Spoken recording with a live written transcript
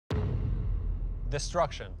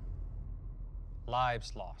Destruction,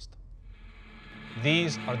 lives lost.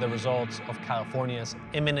 These are the results of California's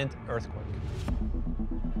imminent earthquake.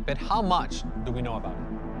 But how much do we know about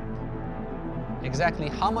it? Exactly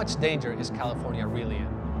how much danger is California really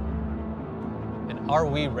in? And are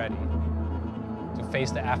we ready to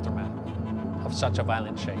face the aftermath of such a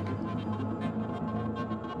violent shake?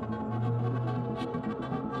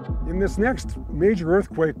 In this next major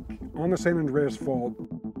earthquake on the San Andreas Fault,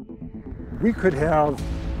 we could have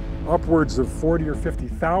upwards of 40 or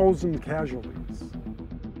 50,000 casualties.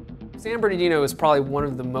 San Bernardino is probably one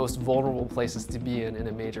of the most vulnerable places to be in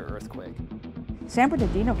a major earthquake. San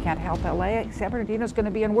Bernardino can't help LA. San Bernardino's going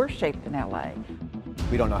to be in worse shape than LA.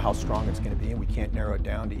 We don't know how strong it's going to be, and we can't narrow it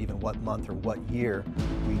down to even what month or what year.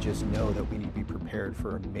 We just know that we need to be prepared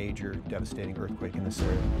for a major, devastating earthquake in this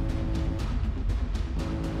area.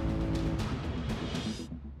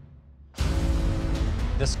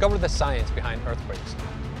 Discover the science behind earthquakes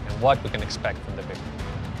and what we can expect from the big one.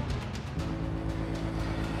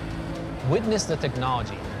 Witness the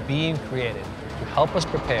technology being created to help us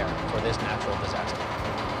prepare for this natural disaster.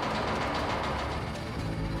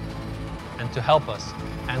 And to help us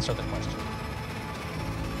answer the question.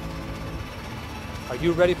 Are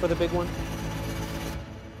you ready for the big one?